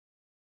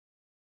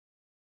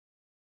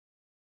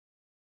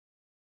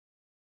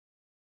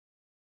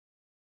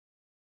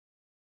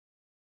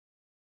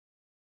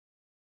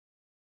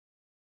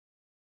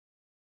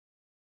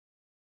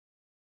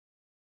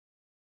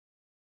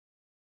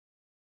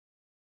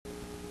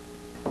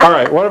All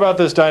right, what about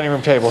this dining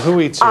room table? Who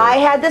eats here? I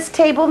had this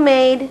table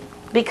made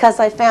because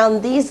I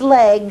found these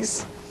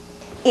legs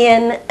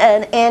in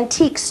an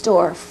antique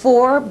store,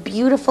 4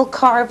 beautiful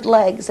carved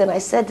legs, and I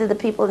said to the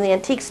people in the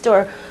antique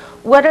store,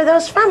 what are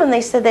those from? And they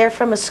said they're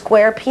from a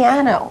square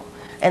piano,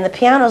 and the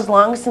piano's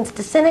long since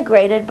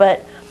disintegrated,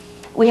 but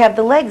we have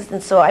the legs.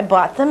 And so I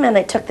bought them and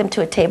I took them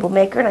to a table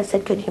maker and I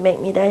said, could you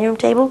make me a dining room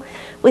table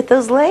with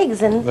those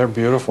legs? And they're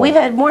beautiful. We've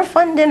had more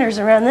fun dinners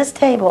around this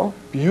table.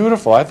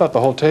 Beautiful. I thought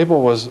the whole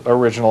table was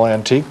original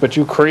antique, but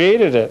you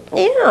created it.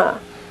 Yeah.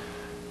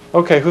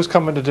 Okay, who's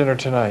coming to dinner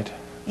tonight?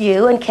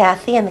 You and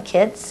Kathy and the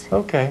kids.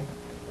 Okay,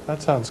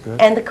 that sounds good.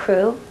 And the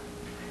crew.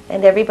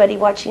 And everybody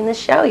watching the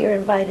show, you're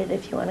invited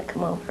if you want to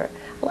come over.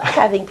 I like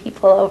having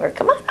people over.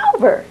 Come on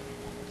over.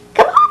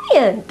 Come on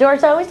in.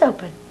 Door's always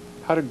open.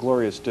 How did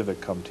Gloria Stivic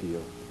come to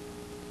you?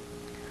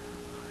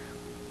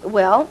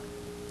 Well,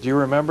 do you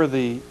remember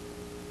the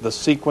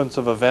sequence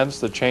of events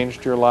that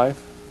changed your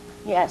life?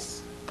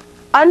 Yes.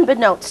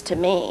 Unbeknownst to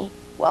me,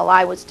 while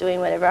I was doing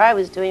whatever I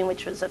was doing,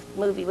 which was a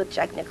movie with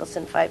Jack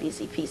Nicholson, 5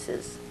 Easy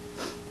Pieces,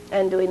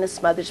 and doing the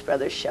Smothers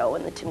Brothers show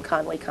and the Tim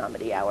Conway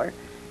Comedy Hour,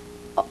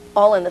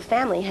 All in the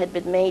Family had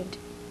been made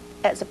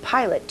as a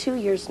pilot 2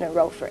 years in a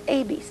row for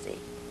ABC.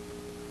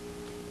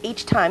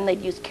 Each time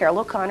they'd use Carol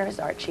O'Connor as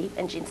Archie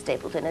and Gene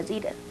Stapleton as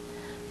Edith.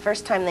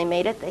 First time they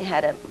made it, they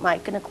had a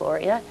Mike and a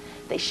Gloria.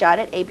 They shot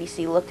it,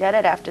 ABC looked at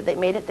it. After they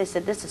made it, they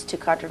said, this is too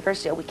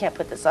controversial, we can't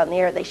put this on the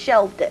air. They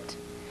shelved it.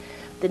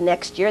 The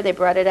next year, they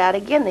brought it out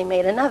again. They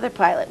made another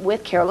pilot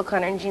with Carol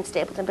O'Connor and Gene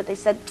Stapleton, but they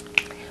said,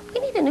 we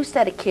need a new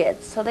set of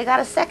kids. So they got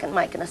a second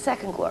Mike and a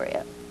second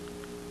Gloria.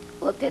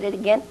 Looked at it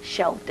again,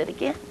 shelved it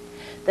again.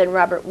 Then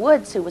Robert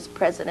Woods, who was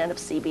president of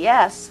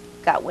CBS,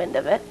 got wind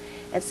of it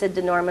and said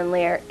to Norman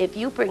Lear, if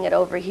you bring it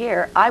over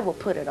here, I will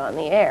put it on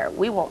the air.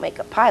 We won't make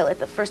a pilot.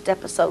 The first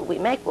episode we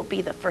make will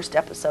be the first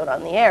episode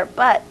on the air.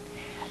 But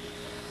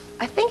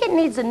I think it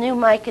needs a new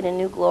Mike and a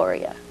new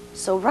Gloria.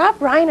 So Rob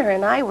Reiner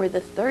and I were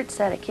the third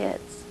set of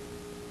kids.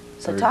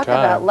 So talk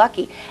about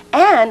lucky.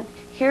 And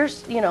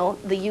here's, you know,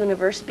 the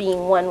universe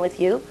being one with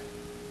you.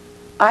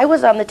 I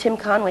was on the Tim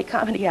Conway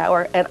Comedy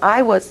Hour, and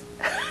I was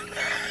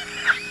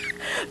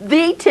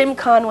the Tim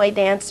Conway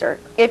dancer.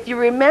 If you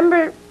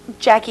remember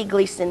Jackie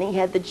Gleason, he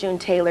had the June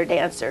Taylor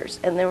dancers,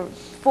 and there were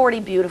 40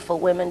 beautiful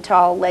women,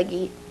 tall,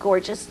 leggy,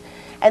 gorgeous,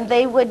 and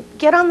they would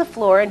get on the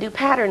floor and do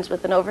patterns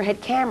with an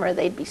overhead camera.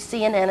 They'd be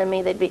See an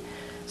Enemy, they'd be,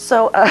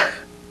 so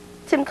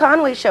Tim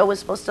Conway's show was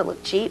supposed to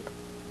look cheap,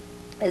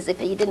 as if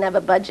he didn't have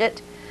a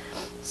budget.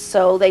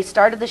 So they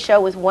started the show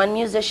with one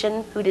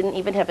musician who didn't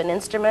even have an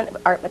instrument.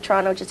 Art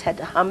Matrano just had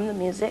to hum the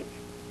music.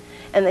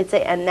 And they'd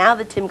say, and now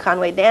the Tim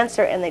Conway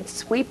dancer, and they'd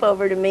sweep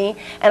over to me,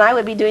 and I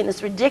would be doing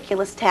this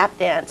ridiculous tap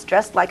dance,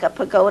 dressed like a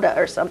pagoda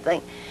or something.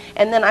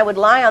 And then I would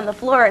lie on the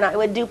floor, and I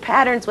would do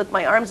patterns with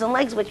my arms and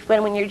legs, which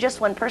when you're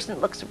just one person,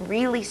 it looks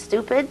really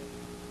stupid.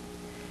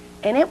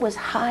 And it was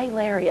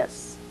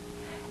hilarious.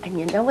 And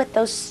you know what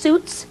those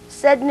suits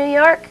said in New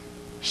York?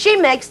 She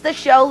makes the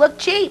show look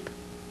cheap.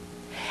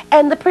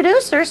 And the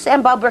producers,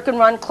 Sam Bobrick and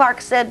Ron Clark,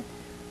 said,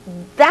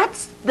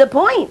 that's the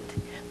point.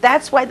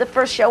 That's why the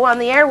first show on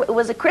the air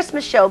was a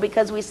Christmas show,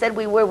 because we said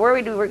we were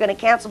worried we were going to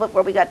cancel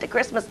before we got to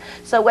Christmas.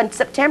 So in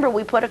September,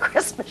 we put a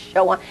Christmas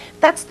show on.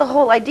 That's the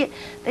whole idea.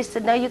 They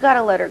said, no, you got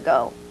to let her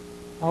go.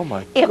 Oh,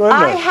 my If goodness.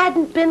 I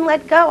hadn't been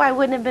let go, I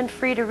wouldn't have been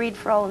free to read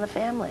for All in the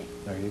Family.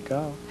 There you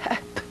go.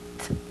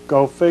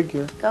 Go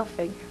figure. Go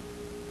figure.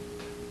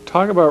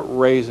 Talk about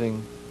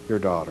raising your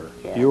daughter.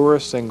 Yes. You were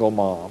a single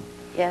mom.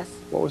 Yes.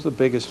 What was the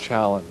biggest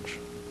challenge?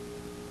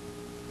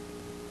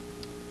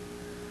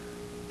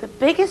 The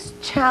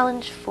biggest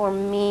challenge for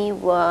me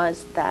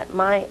was that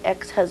my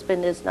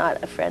ex-husband is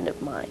not a friend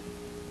of mine.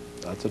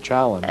 That's a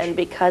challenge. And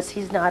because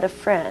he's not a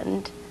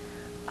friend,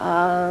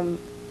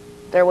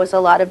 there was a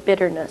lot of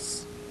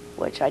bitterness,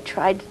 which I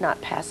tried to not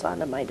pass on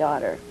to my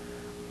daughter.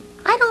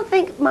 I don't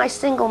think my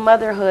single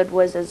motherhood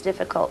was as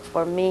difficult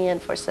for me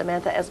and for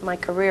Samantha as my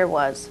career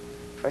was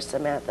for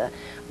Samantha.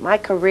 My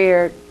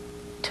career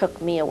took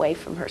me away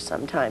from her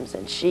sometimes,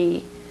 and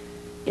she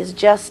is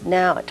just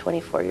now at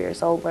 24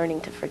 years old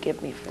learning to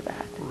forgive me for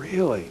that.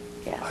 Really?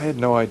 Yes. I had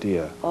no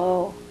idea.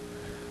 Oh,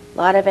 a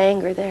lot of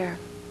anger there.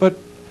 But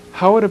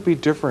how would it be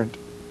different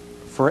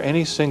for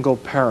any single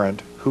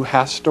parent who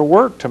has to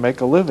work to make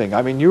a living?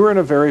 I mean, you were in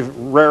a very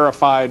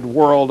rarefied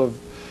world of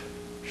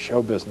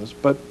show business,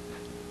 but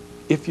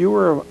if you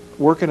were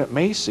working at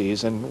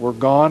Macy's and were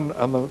gone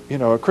on the, you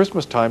know, at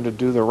Christmas time to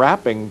do the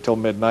wrapping till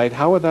midnight,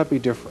 how would that be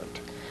different?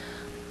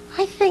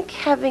 I think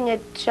having a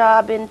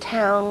job in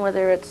town,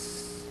 whether it's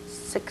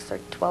 6 or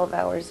 12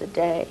 hours a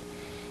day,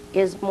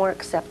 is more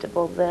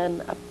acceptable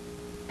than a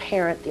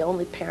parent, the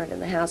only parent in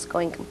the house,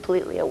 going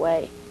completely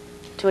away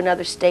to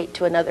another state,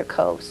 to another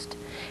coast.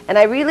 And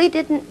I really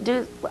didn't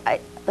do,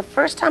 the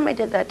first time I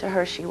did that to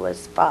her, she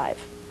was 5.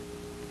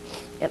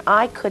 And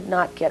I could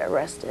not get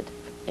arrested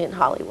in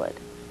Hollywood.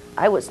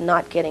 I was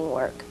not getting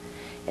work.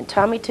 And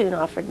Tommy Toon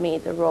offered me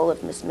the role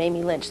of Miss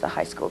Mamie Lynch, the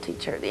high school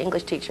teacher, the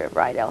English teacher at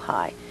Rydell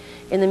High,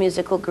 in the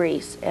musical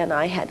Grease, and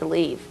I had to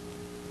leave.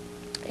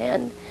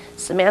 And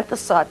Samantha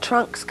saw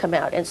trunks come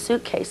out and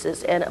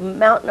suitcases and a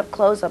mountain of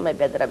clothes on my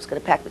bed that I was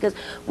going to pack because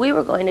we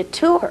were going to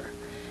tour.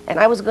 And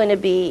I was going to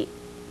be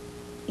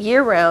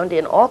year-round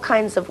in all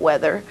kinds of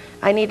weather.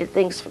 I needed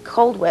things for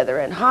cold weather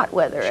and hot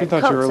weather and coats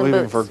and boots. She thought you were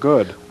leaving for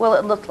good. Well,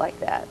 it looked like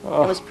that.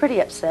 Oh. It was pretty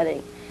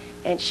upsetting.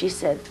 And she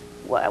said,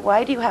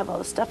 why do you have all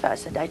this stuff out? I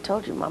said, I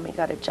told you, Mommy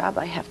got a job.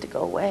 I have to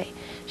go away.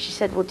 She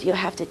said, well, do you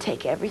have to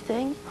take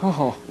everything?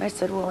 Oh. And I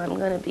said, well, I'm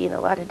going to be in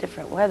a lot of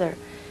different weather.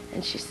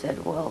 And she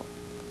said, well,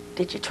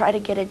 did you try to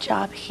get a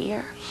job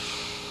here?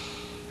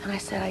 And I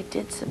said, I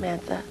did,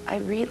 Samantha. I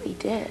really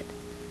did.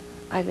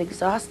 I've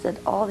exhausted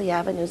all the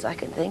avenues I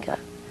can think of.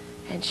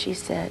 And she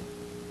said,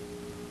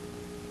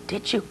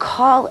 did you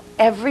call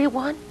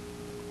everyone?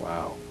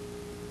 Wow.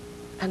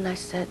 And I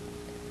said,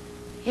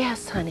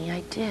 yes, honey,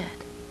 I did.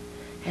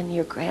 And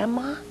your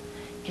grandma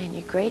and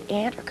your great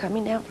aunt are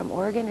coming down from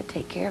Oregon to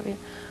take care of you.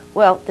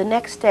 Well, the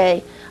next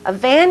day, a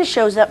van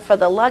shows up for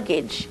the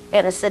luggage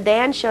and a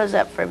sedan shows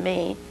up for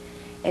me.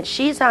 And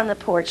she's on the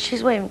porch.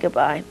 She's waving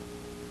goodbye.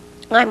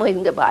 I'm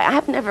waving goodbye. I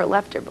have never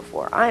left her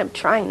before. I am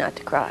trying not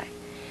to cry.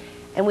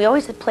 And we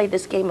always had played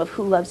this game of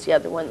who loves the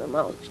other one the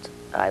most.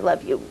 I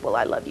love you. Well,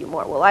 I love you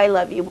more. Well, I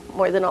love you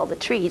more than all the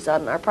trees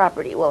on our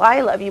property. Well,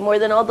 I love you more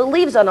than all the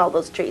leaves on all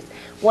those trees.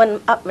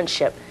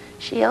 One-upmanship.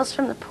 She yells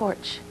from the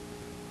porch,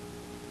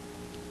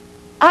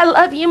 I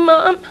love you,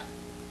 Mom.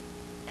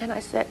 And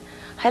I said,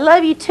 I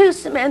love you too,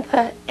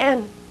 Samantha.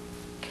 And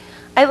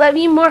I love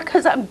you more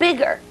because I'm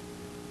bigger.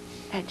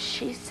 And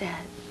she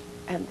said,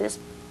 and this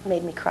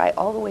made me cry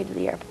all the way to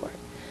the airport,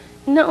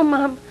 no,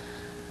 Mom,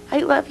 I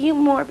love you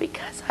more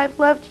because I've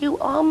loved you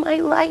all my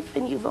life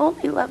and you've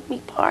only loved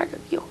me part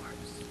of yours.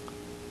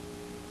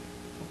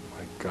 Oh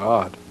my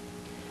God.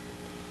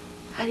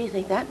 How do you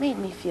think that made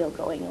me feel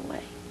going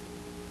away?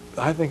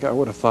 I think I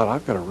would have thought,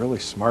 I've got a really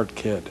smart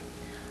kid.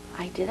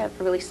 I did have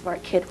a really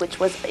smart kid, which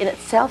was in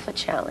itself a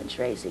challenge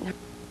raising her.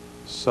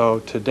 So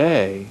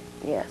today,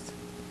 Yes.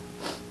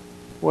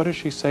 what does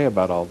she say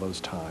about all those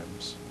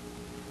times?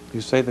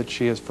 You say that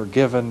she is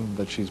forgiven,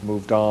 that she's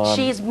moved on.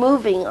 She's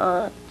moving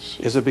on.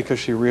 Is it because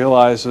she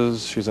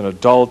realizes she's an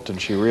adult and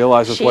she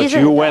realizes what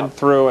you went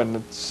through and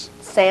it's...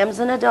 Sam's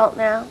an adult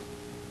now.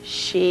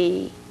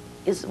 She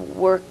is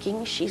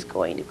working. She's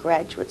going to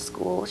graduate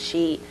school.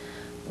 She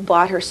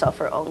bought herself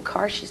her own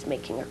car. She's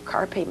making her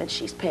car payments.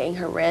 She's paying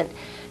her rent.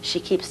 She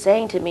keeps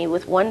saying to me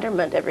with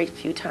wonderment every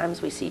few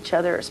times we see each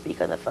other or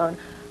speak on the phone,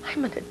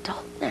 I'm an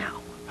adult now.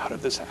 How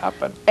did this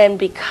happen? And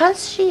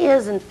because she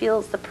is and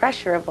feels the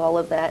pressure of all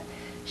of that,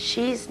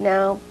 she's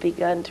now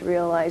begun to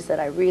realize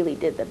that I really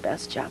did the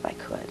best job I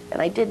could.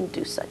 And I didn't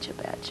do such a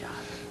bad job.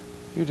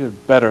 You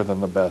did better than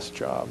the best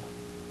job.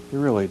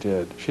 You really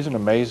did. She's an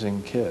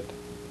amazing kid.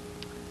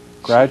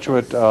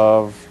 Graduate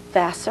of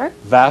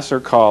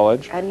Vassar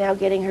College. And now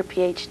getting her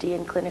PhD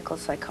in clinical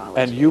psychology.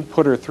 And you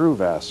put her through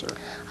Vassar.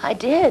 I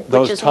did,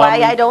 which is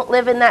why I don't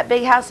live in that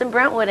big house in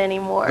Brentwood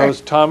anymore.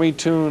 Those Tommy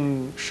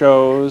Tune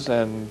shows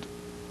and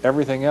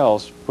everything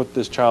else put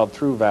this child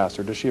through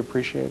Vassar. Does she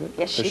appreciate it?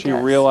 Yes, she does. Does she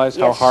realize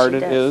how hard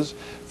it is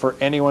does. for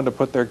anyone to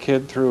put their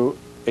kid through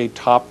a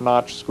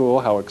top-notch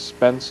school, how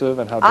expensive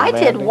and how demanding?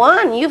 I did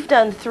one. You've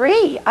done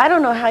 3. I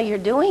don't know how you're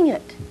doing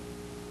it.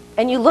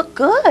 And you look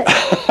good.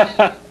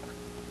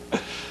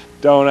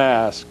 Don't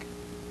ask.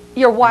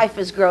 Your wife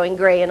is growing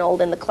gray and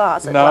old in the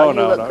closet.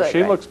 No.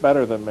 She looks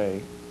better than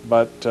me.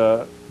 But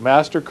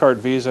MasterCard,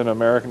 Visa, and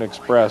American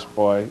Express,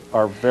 boy,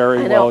 are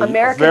very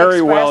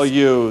well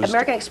used.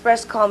 American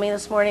Express called me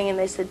this morning and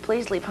they said,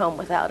 please leave home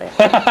without it.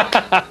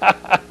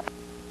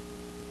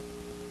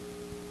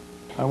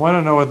 I want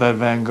to know what that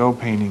Van Gogh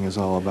painting is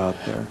all about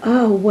there.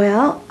 Oh,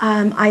 well,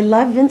 I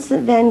love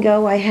Vincent Van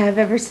Gogh. I have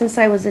ever since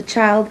I was a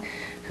child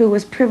who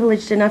was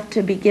privileged enough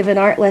to be given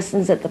art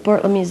lessons at the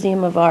Portland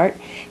Museum of Art.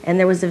 And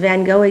there was a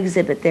Van Gogh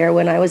exhibit there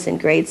when I was in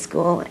grade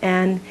school.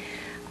 And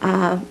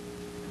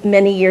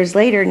many years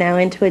later, now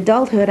into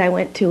adulthood, I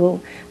went to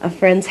a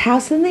friend's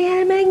house and they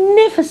had a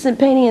magnificent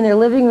painting in their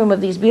living room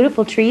of these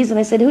beautiful trees. And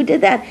I said, who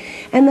did that?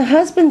 And the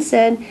husband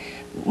said,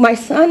 my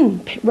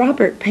son,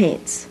 Robert,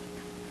 paints.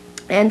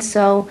 And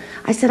so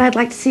I said, I'd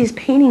like to see his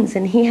paintings.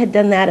 And he had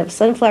done that of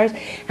sunflowers.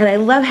 And I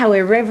love how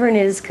irreverent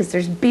it is because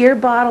there's beer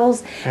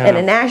bottles and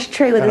an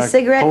ashtray with a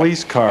cigarette.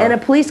 Police car. And a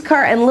police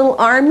car and little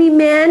army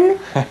men.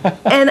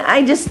 And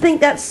I just think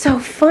that's so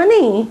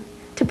funny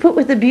to put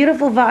with a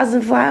beautiful vase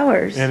of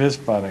flowers. It is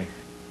funny.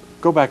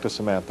 Go back to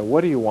Samantha.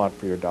 What do you want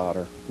for your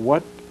daughter?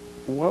 What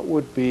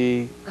would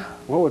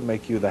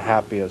make you the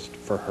happiest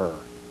for her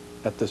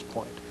at this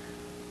point?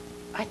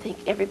 I think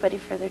everybody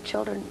for their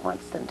children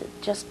wants them to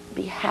just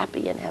be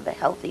happy and have a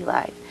healthy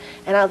life.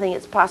 And I don't think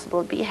it's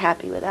possible to be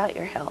happy without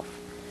your health.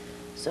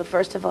 So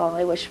first of all,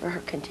 I wish for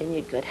her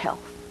continued good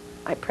health.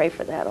 I pray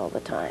for that all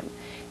the time.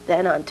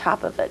 Then on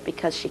top of it,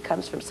 because she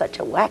comes from such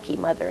a wacky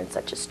mother and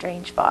such a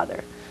strange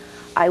father,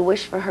 I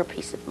wish for her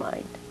peace of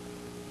mind.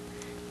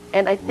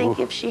 And I think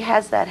if she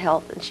has that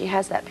health and she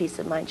has that peace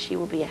of mind, she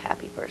will be a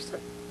happy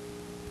person.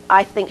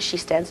 I think she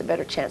stands a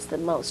better chance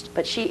than most.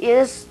 But she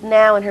is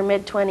now in her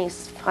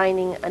mid-20s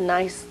finding a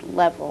nice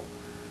level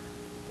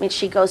mean,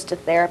 she goes to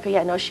therapy.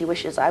 I know she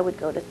wishes I would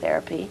go to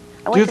therapy.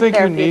 I Do you went to think you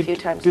therapy a need? few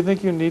times. Do you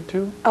think you need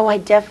to? Oh, I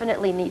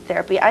definitely need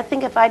therapy. I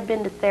think if I'd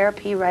been to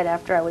therapy right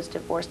after I was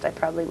divorced, I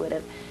probably would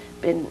have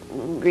been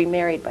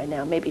remarried by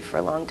now, maybe for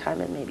a long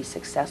time and maybe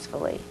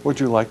successfully. Would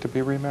you like to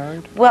be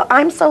remarried? Well,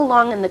 I'm so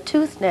long in the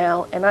tooth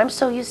now, and I'm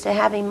so used to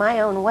having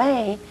my own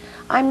way,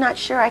 I'm not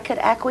sure I could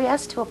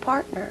acquiesce to a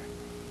partner.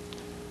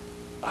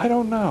 I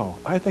don't know.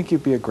 I think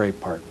you'd be a great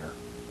partner.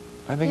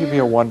 I think you'd be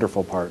a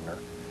wonderful partner.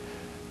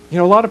 You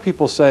know, a lot of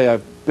people say,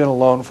 I've been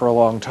alone for a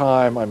long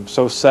time, I'm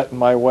so set in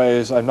my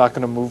ways, I'm not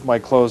going to move my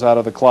clothes out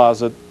of the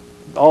closet,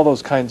 all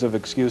those kinds of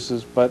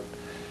excuses, but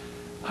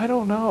I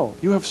don't know.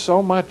 You have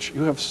so much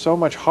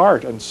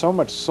heart and so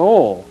much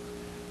soul.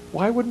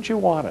 Why wouldn't you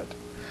want it?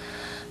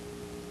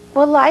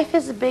 Well, life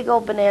is a big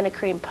old banana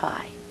cream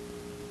pie.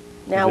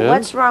 Now, It is?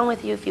 what's wrong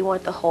with you if you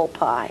want the whole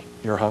pie?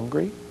 You're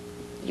hungry?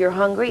 You're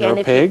hungry, You're and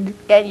a if pig?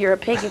 and you're a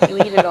pig if you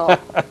eat it all.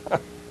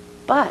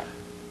 But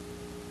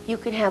you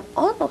can have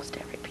almost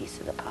every piece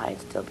of the pie and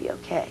still be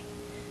okay.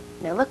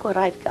 Now look what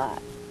I've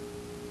got.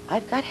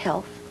 I've got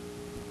health.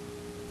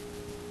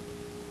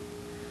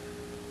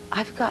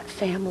 I've got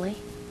family.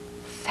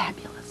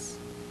 Fabulous.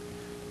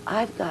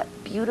 I've got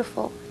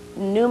beautiful,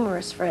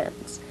 numerous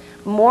friends.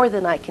 More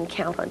than I can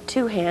count on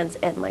 2 hands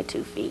and my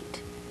 2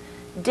 feet.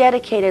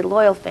 Dedicated,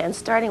 loyal fans,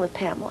 starting with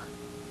Pamela.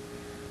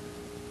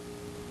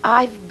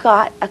 I've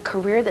got a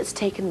career that's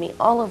taken me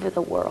all over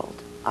the world.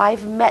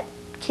 I've met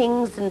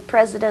kings and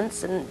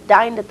presidents and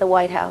dined at the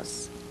White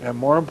House. And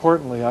more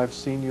importantly, I've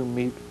seen you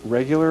meet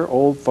regular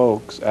old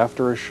folks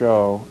after a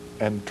show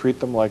and treat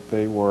them like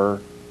they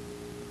were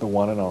the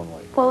one and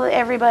only. Well,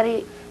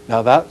 everybody...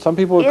 Now that, some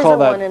people would Is call a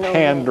that one and only.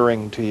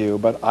 pandering to you,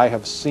 but I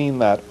have seen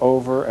that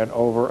over and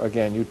over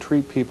again. You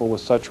treat people with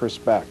such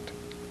respect.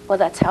 Well,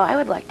 that's how I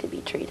would like to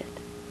be treated.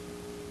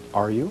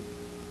 Are you?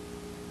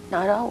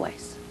 Not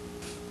always.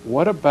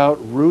 What about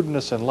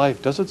rudeness in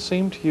life? Does it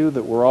seem to you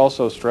that we're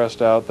also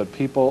stressed out, that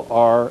people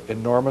are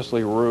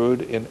enormously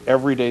rude in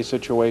everyday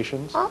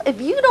situations? Well,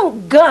 if you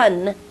don't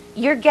gun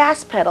your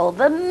gas pedal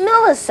the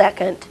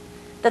millisecond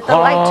that the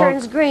light Honk.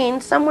 turns green,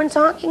 someone's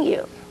honking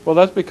you. Well,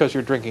 that's because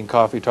you're drinking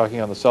coffee, talking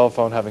on the cell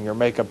phone, having your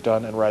makeup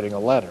done, and writing a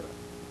letter.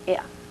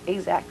 Yeah,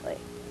 exactly.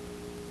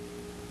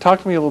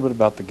 Talk to me a little bit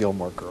about the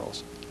Gilmore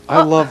Girls.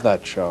 I love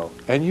that show,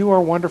 and you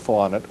are wonderful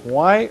on it.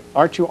 Why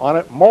aren't you on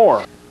it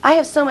more? I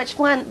have so much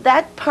fun.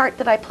 That part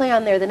that I play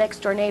on there, the next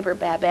door neighbor,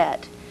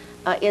 Babette,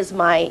 is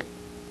my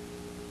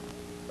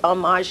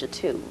homage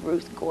to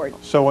Ruth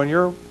Gordon. So when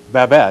you're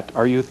Babette,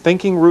 are you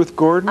thinking Ruth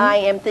Gordon? I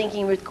am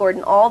thinking Ruth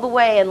Gordon all the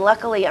way, and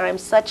luckily I'm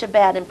such a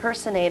bad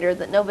impersonator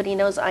that nobody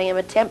knows I am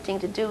attempting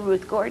to do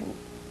Ruth Gordon.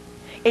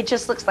 It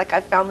just looks like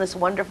I found this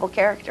wonderful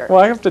character. Well,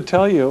 I have to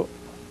tell you,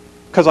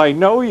 because I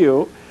know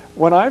you,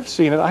 when I've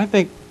seen it, I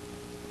think,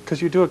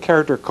 because you do a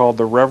character called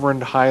the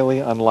Reverend Highly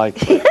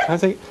Unlikely. I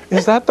think,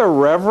 is that the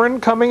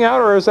Reverend coming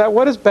out, or is that,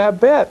 what is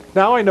Babette?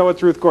 Now I know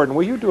it's Ruth Gordon.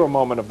 Will you do a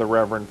moment of the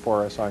Reverend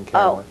for us on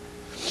camera?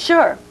 Oh,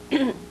 sure.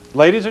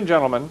 Ladies and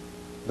gentlemen,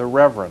 the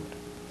Reverend.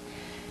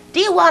 Do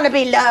you want to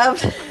be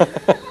loved?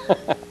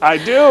 I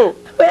do.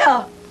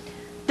 Well,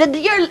 did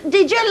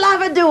your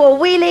lover do a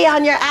wheelie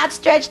on your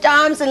outstretched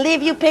arms and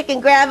leave you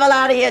picking gravel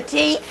out of your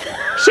teeth?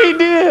 She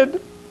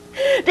did.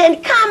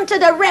 Then come to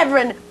the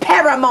Reverend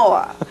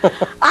Paramore.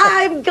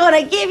 I'm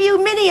gonna give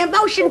you mini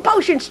emotion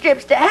potion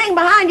strips to hang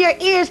behind your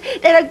ears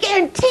that are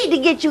guaranteed to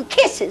get you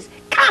kisses,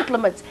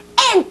 compliments,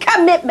 and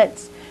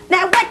commitments.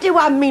 Now, what do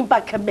I mean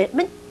by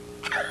commitment?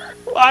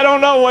 I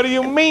don't know. What do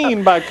you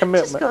mean by Just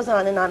commitment? goes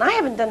on and on. I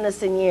haven't done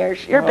this in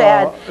years. You're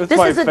bad. It's This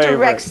my is a favorite.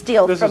 direct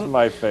steal This from. is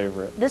my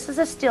favorite. This is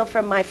a steal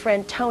from my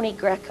friend Tony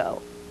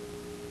Greco.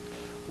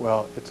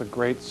 Well, it's a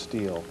great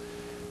steal.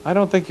 I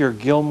don't think your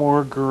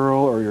Gilmore Girl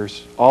or your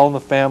All in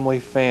the Family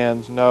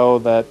fans know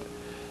that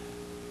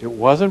it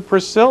wasn't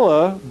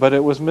Priscilla, but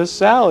it was Miss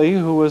Sally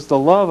who was the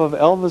love of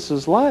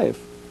Elvis's life,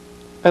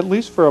 at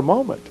least for a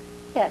moment.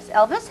 Yes,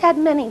 Elvis had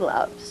many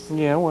loves.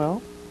 Yeah,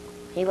 well,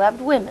 He loved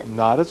women.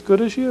 not as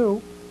good as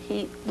you.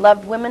 He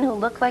loved women who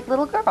looked like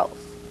little girls.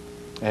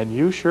 And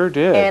you sure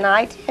did. And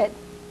I did.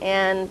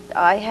 And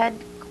I had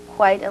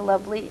quite a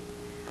lovely,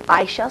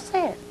 I shall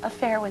say it,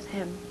 affair with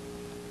him.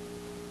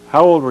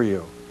 How old were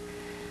you?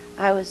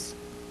 I was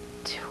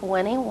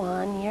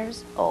 21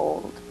 years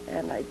old,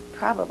 and I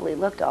probably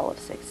looked all of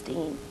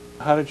 16.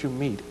 How did you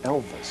meet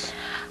Elvis?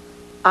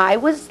 I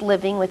was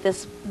living with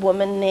this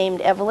woman named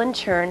Evelyn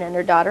Churn and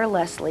her daughter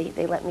Leslie.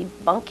 They let me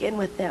bunk in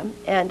with them.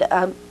 And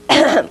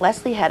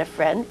Leslie had a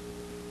friend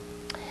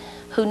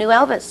who knew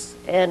Elvis.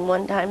 And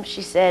one time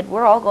she said,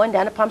 we're all going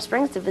down to Palm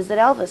Springs to visit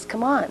Elvis.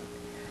 Come on.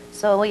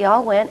 So we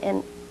all went,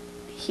 and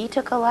he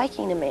took a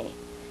liking to me.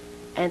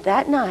 And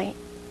that night,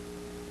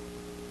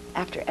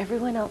 after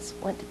everyone else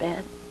went to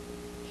bed,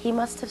 he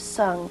must have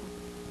sung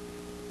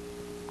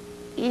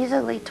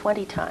easily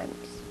 20 times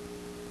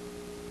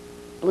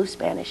Blue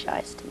Spanish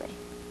Eyes to me,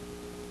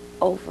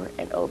 over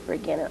and over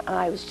again, and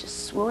I was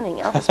just swooning.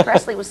 Elvis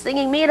Presley was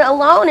singing me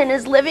alone in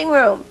his living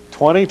room.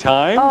 20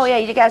 times? Oh yeah,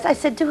 you guys, I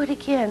said, do it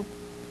again.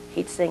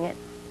 He'd sing it.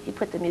 He'd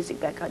put the music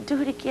back on.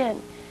 Do it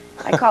again.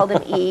 I called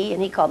him E,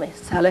 and he called me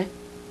Sally.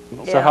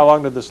 So how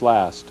long did this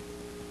last?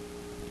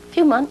 A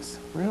few months.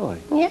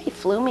 Really? Yeah, he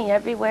flew me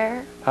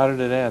everywhere. How did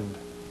it end?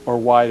 Or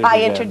why did it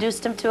I end?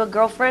 introduced him to a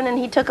girlfriend, and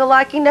he took a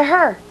liking to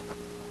her.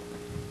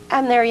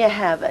 And there you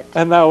have it.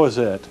 And that was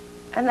it?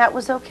 And that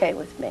was okay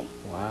with me.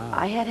 Wow.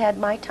 I had had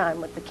my time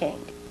with the king.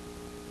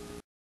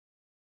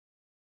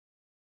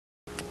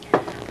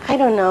 I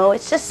don't know,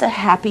 it's just a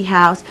happy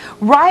house.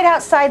 Right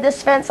outside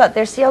this fence out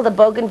there, see all the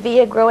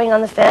bougainvillea growing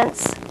on the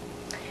fence?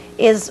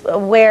 Is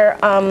where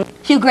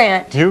Hugh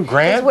Grant. Hugh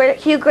Grant? Is where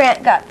Hugh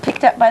Grant got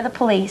picked up by the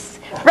police.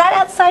 Right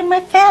outside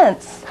my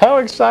fence. How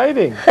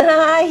exciting.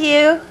 Hi,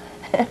 Hugh.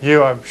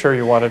 Hugh, I'm sure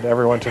you wanted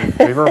everyone to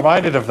be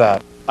reminded of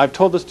that. I've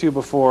told this to you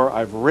before,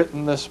 I've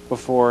written this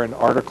before in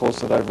articles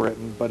that I've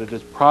written, but it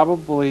is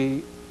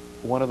probably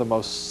one of the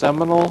most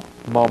seminal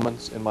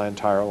moments in my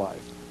entire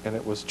life. And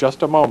it was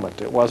just a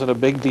moment. It wasn't a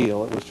big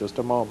deal, it was just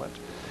a moment.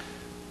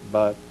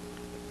 But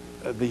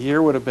the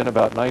year would have been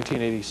about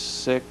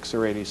 1986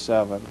 or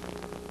 87,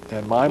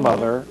 and my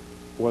mother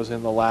was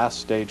in the last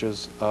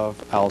stages of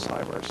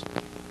Alzheimer's.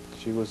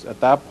 She was, at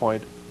that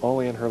point,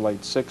 only in her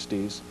late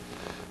 60s,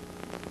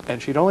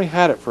 and she'd only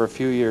had it for a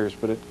few years,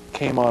 but it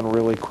came on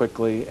really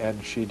quickly,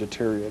 and she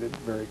deteriorated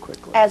very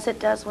quickly. As it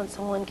does when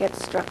someone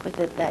gets struck with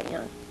it that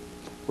young.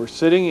 We're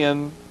sitting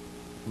in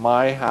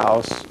my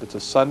house, it's a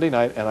Sunday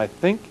night, and I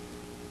think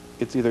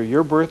it's either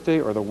your birthday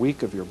or the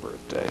week of your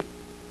birthday.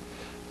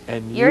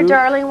 And Your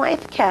darling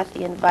wife,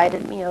 Kathy,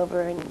 invited me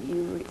over,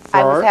 and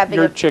I was having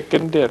your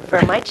chicken dinner.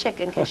 For my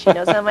chicken, because she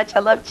knows how much I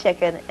love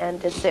chicken,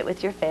 and to sit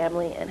with your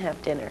family and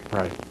have dinner.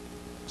 Right.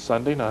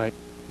 Sunday night.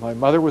 My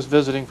mother was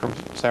visiting from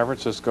San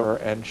Francisco,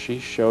 and she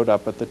showed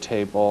up at the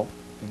table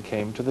and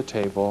came to the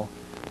table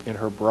in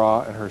her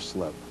bra and her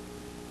slip.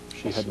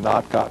 She had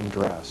not gotten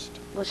dressed.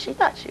 Well, she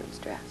thought she was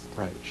dressed.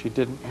 Right. She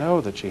didn't know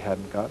that she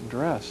hadn't gotten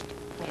dressed.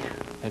 Yeah.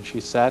 And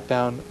she sat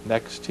down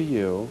next to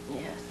you.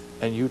 Yes.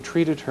 And you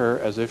treated her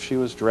as if she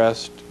was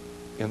dressed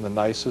in the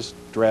nicest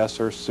dress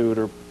or suit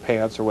or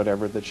pants or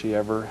whatever that she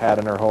ever had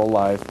in her whole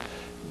life.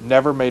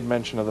 Never made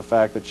mention of the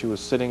fact that she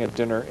was sitting at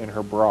dinner in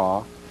her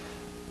bra.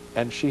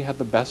 And she had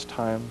the best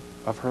time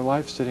of her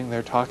life sitting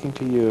there talking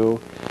to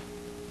you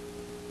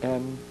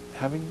and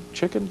having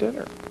chicken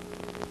dinner.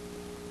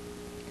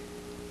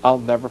 I'll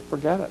never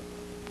forget it.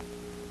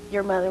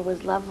 Your mother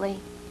was lovely,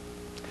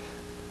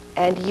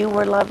 and you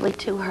were lovely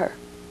to her.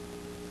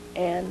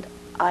 And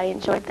I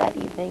enjoyed that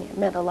evening. It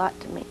meant a lot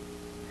to me.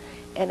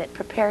 And it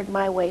prepared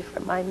my way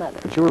for my mother.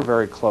 But you were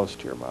very close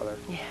to your mother.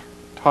 Yeah.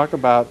 Talk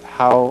about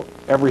how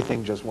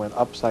everything just went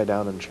upside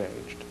down and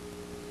changed.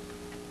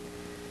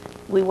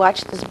 We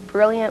watched this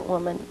brilliant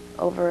woman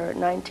over a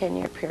 9-10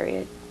 year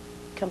period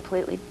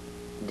completely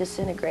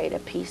disintegrate, a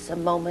piece, a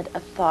moment, a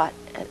thought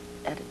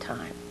at a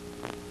time.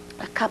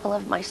 A couple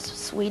of my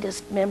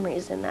sweetest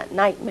memories in that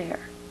nightmare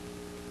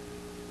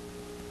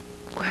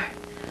where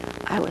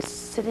I was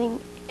sitting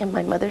in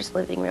my mother's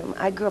living room.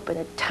 I grew up in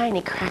a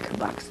tiny cracker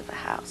box of a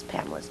house.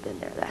 Pamela's been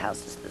there. The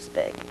house is this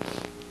big.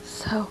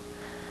 So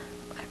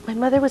my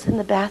mother was in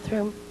the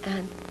bathroom,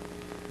 and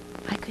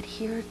I could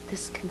hear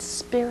this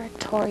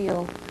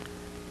conspiratorial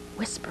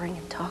whispering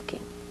and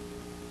talking.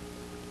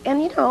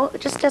 And, you know,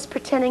 just as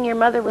pretending your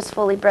mother was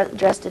fully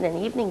dressed in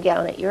an evening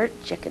gown at your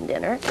chicken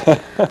dinner,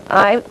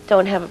 I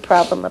don't have a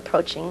problem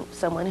approaching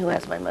someone who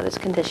has my mother's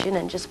condition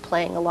and just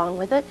playing along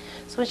with it.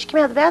 So when she came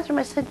out of the bathroom,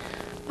 I said,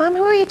 "Mom,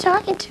 who are you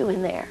talking to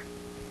in there?"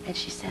 And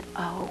she said,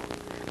 "Oh,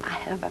 I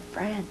have a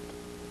friend."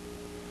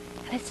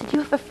 And I said, "You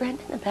have a friend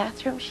in the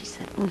bathroom?" She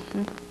said,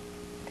 "Mm-hmm."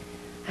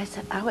 I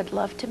said, "I would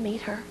love to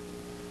meet her."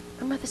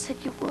 My mother said,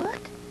 "You would?"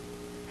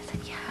 I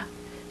said, "Yeah."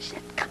 She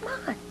said, "Come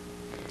on."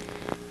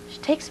 She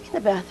takes me in the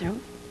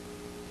bathroom.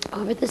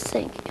 Over the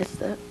sink is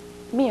the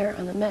mirror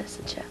on the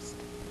medicine chest.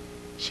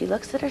 She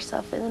looks at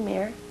herself in the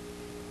mirror,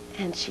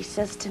 and she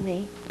says to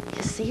me,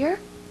 "You see her?"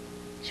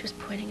 She was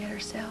pointing at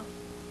herself.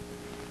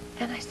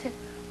 And I said,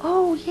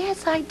 "Oh,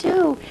 yes, I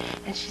do."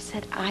 And she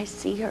said, "I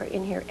see her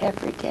in here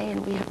every day,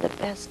 and we have the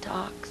best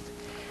talks."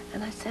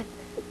 And I said,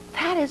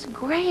 "That is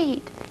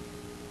great."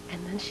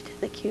 And then she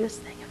did the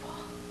cutest thing of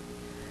all.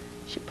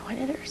 She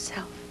pointed at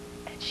herself,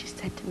 and she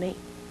said to me,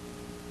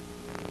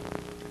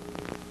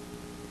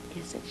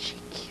 "Isn't she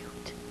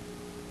cute?"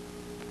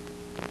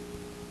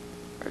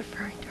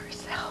 Referring to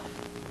herself.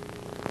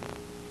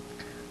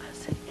 I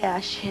said, "Yeah,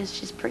 she is.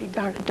 She's pretty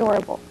darn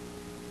adorable."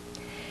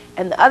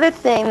 And the other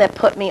thing that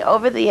put me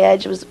over the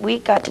edge was we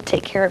got to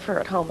take care of her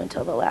at home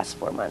until the last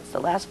 4 months.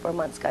 The last 4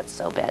 months got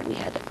so bad we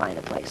had to find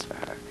a place for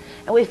her.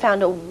 And we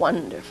found a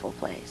wonderful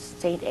place,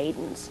 St.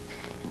 Aidan's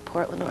in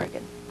Portland,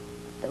 Oregon.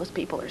 Those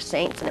people are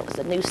saints, and it was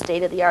a new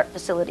state-of-the-art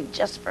facility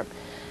just for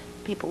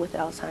people with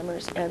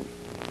Alzheimer's. And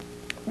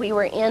we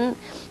were in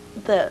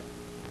the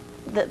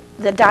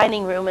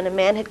dining room, and a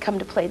man had come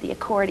to play the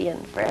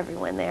accordion for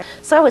everyone there.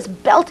 So I was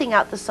belting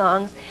out the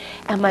songs,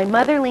 and my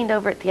mother leaned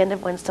over at the end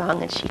of one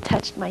song, and she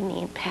touched my knee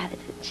and patted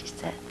it, and she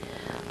said,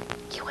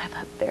 "You have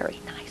a very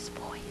nice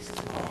voice."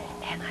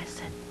 And I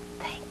said,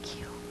 "Thank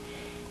you."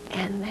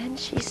 And then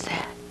she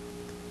said,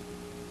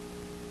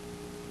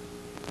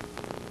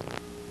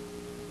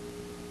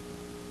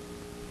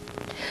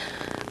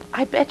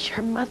 I bet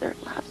your mother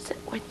loves it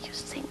when you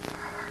sing for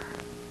her.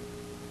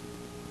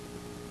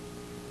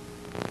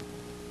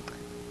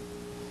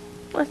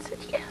 I said,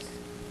 yes.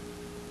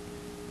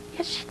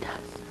 Yes, she does.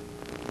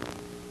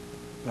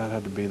 That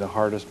had to be the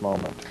hardest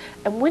moment.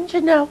 And wouldn't you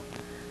know,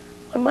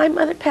 when my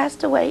mother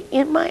passed away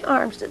in my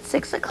arms at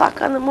 6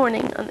 o'clock on the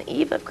morning on the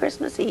eve of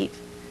Christmas Eve,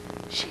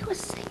 she was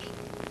singing.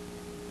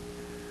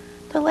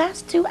 The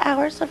last 2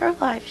 hours of her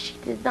life, she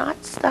did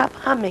not stop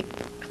humming.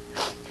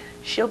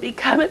 She'll be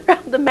coming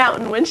round the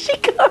mountain when she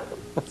comes.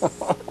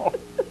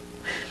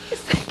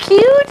 Is that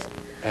cute?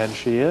 And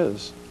she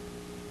is.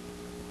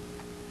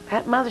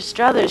 That Mother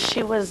Struthers,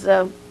 she was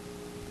an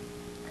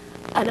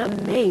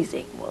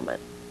amazing woman.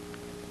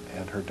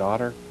 And her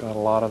daughter got a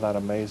lot of that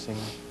amazing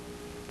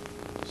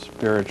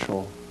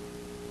spiritual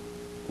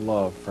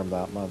love from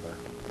that mother.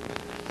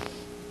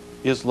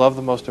 Is love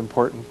the most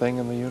important thing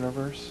in the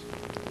universe?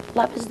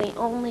 Love is the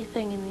only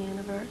thing in the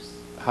universe.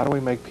 How do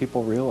we make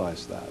people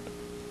realize that?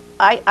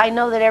 I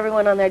know that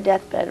everyone on their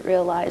deathbed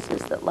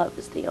realizes that love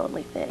is the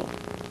only thing,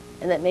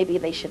 and that maybe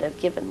they should have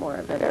given more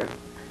of it, or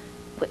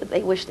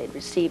they wish they'd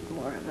received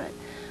more of it.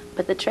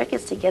 But the trick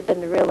is to get them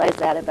to realize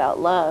that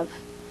about love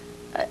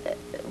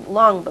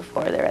long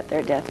before they're at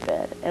their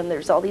deathbed. And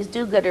there's all these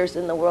do-gooders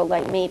in the world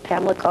like me.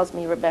 Pamela calls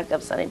me Rebecca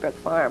of Sunnybrook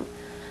Farm.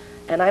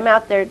 And I'm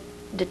out there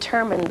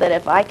determined that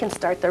if I can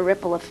start the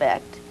ripple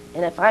effect,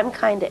 and if I'm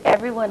kind to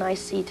everyone I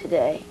see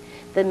today,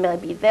 then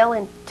maybe they'll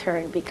in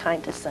turn be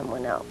kind to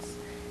someone else.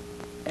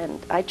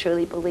 And I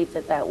truly believe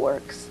that that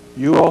works.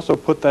 You also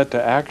put that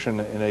to action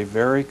in a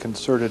very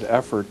concerted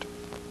effort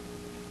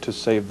to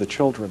save the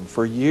children.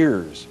 For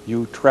years,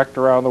 you trekked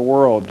around the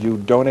world. You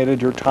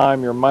donated your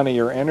time, your money,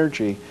 your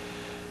energy.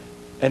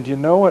 And you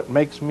know what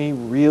makes me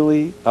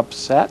really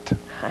upset?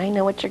 I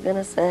know what you're going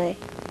to say.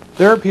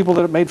 There are people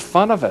that have made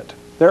fun of it.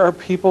 There are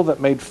people that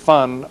made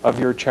fun of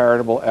your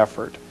charitable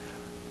effort.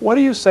 What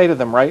do you say to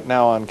them right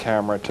now on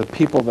camera, to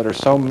people that are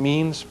so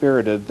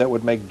mean-spirited that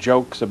would make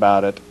jokes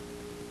about it?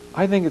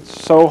 I think it's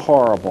so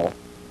horrible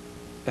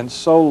and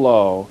so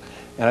low,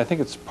 and I think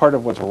it's part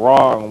of what's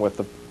wrong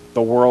with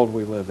the world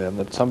we live in,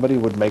 that somebody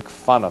would make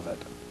fun of it.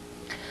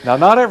 Now,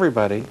 not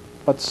everybody,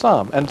 but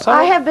some. And some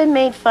I have been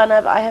made fun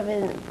of. I have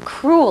been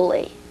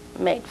cruelly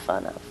made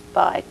fun of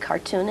by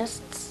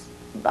cartoonists,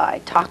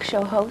 by talk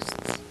show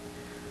hosts,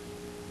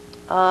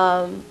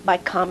 by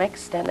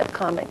comics, stand-up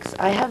comics.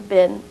 I have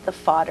been the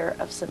fodder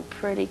of some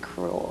pretty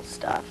cruel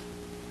stuff.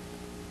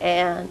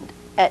 And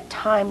at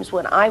times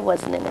when I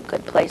wasn't in a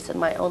good place in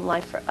my own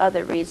life for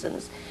other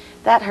reasons,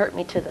 that hurt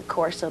me to the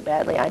core so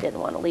badly I didn't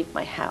want to leave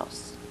my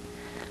house.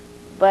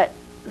 But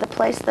the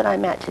place that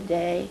I'm at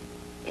today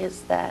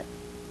is that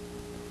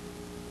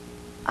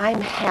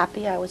I'm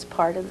happy I was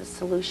part of the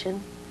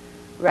solution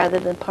rather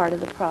than part of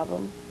the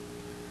problem.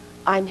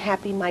 I'm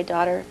happy my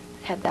daughter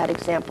had that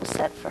example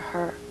set for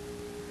her.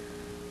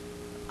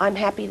 I'm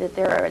happy that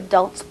there are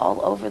adults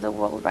all over the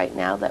world right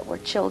now that were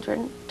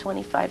children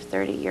 25,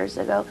 30 years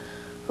ago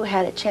who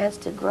had a chance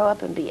to grow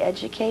up and be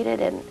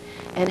educated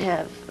and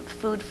have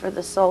food for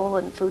the soul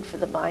and food for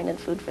the mind and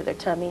food for their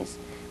tummies,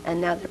 and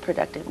now they're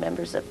productive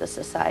members of the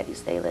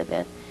societies they live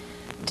in.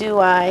 Do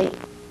I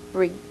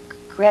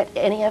regret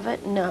any of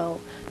it? No.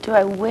 Do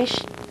I wish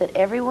that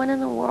everyone in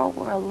the world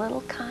were a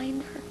little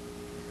kinder?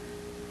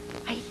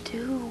 I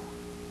do.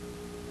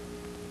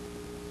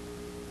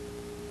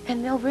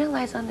 And they'll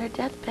realize on their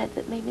deathbed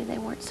that maybe they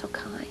weren't so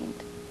kind.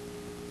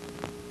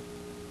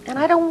 And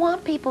I don't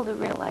want people to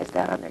realize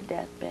that on their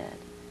deathbed.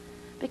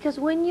 Because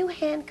when you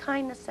hand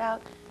kindness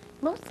out,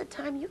 most of the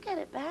time you get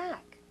it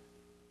back.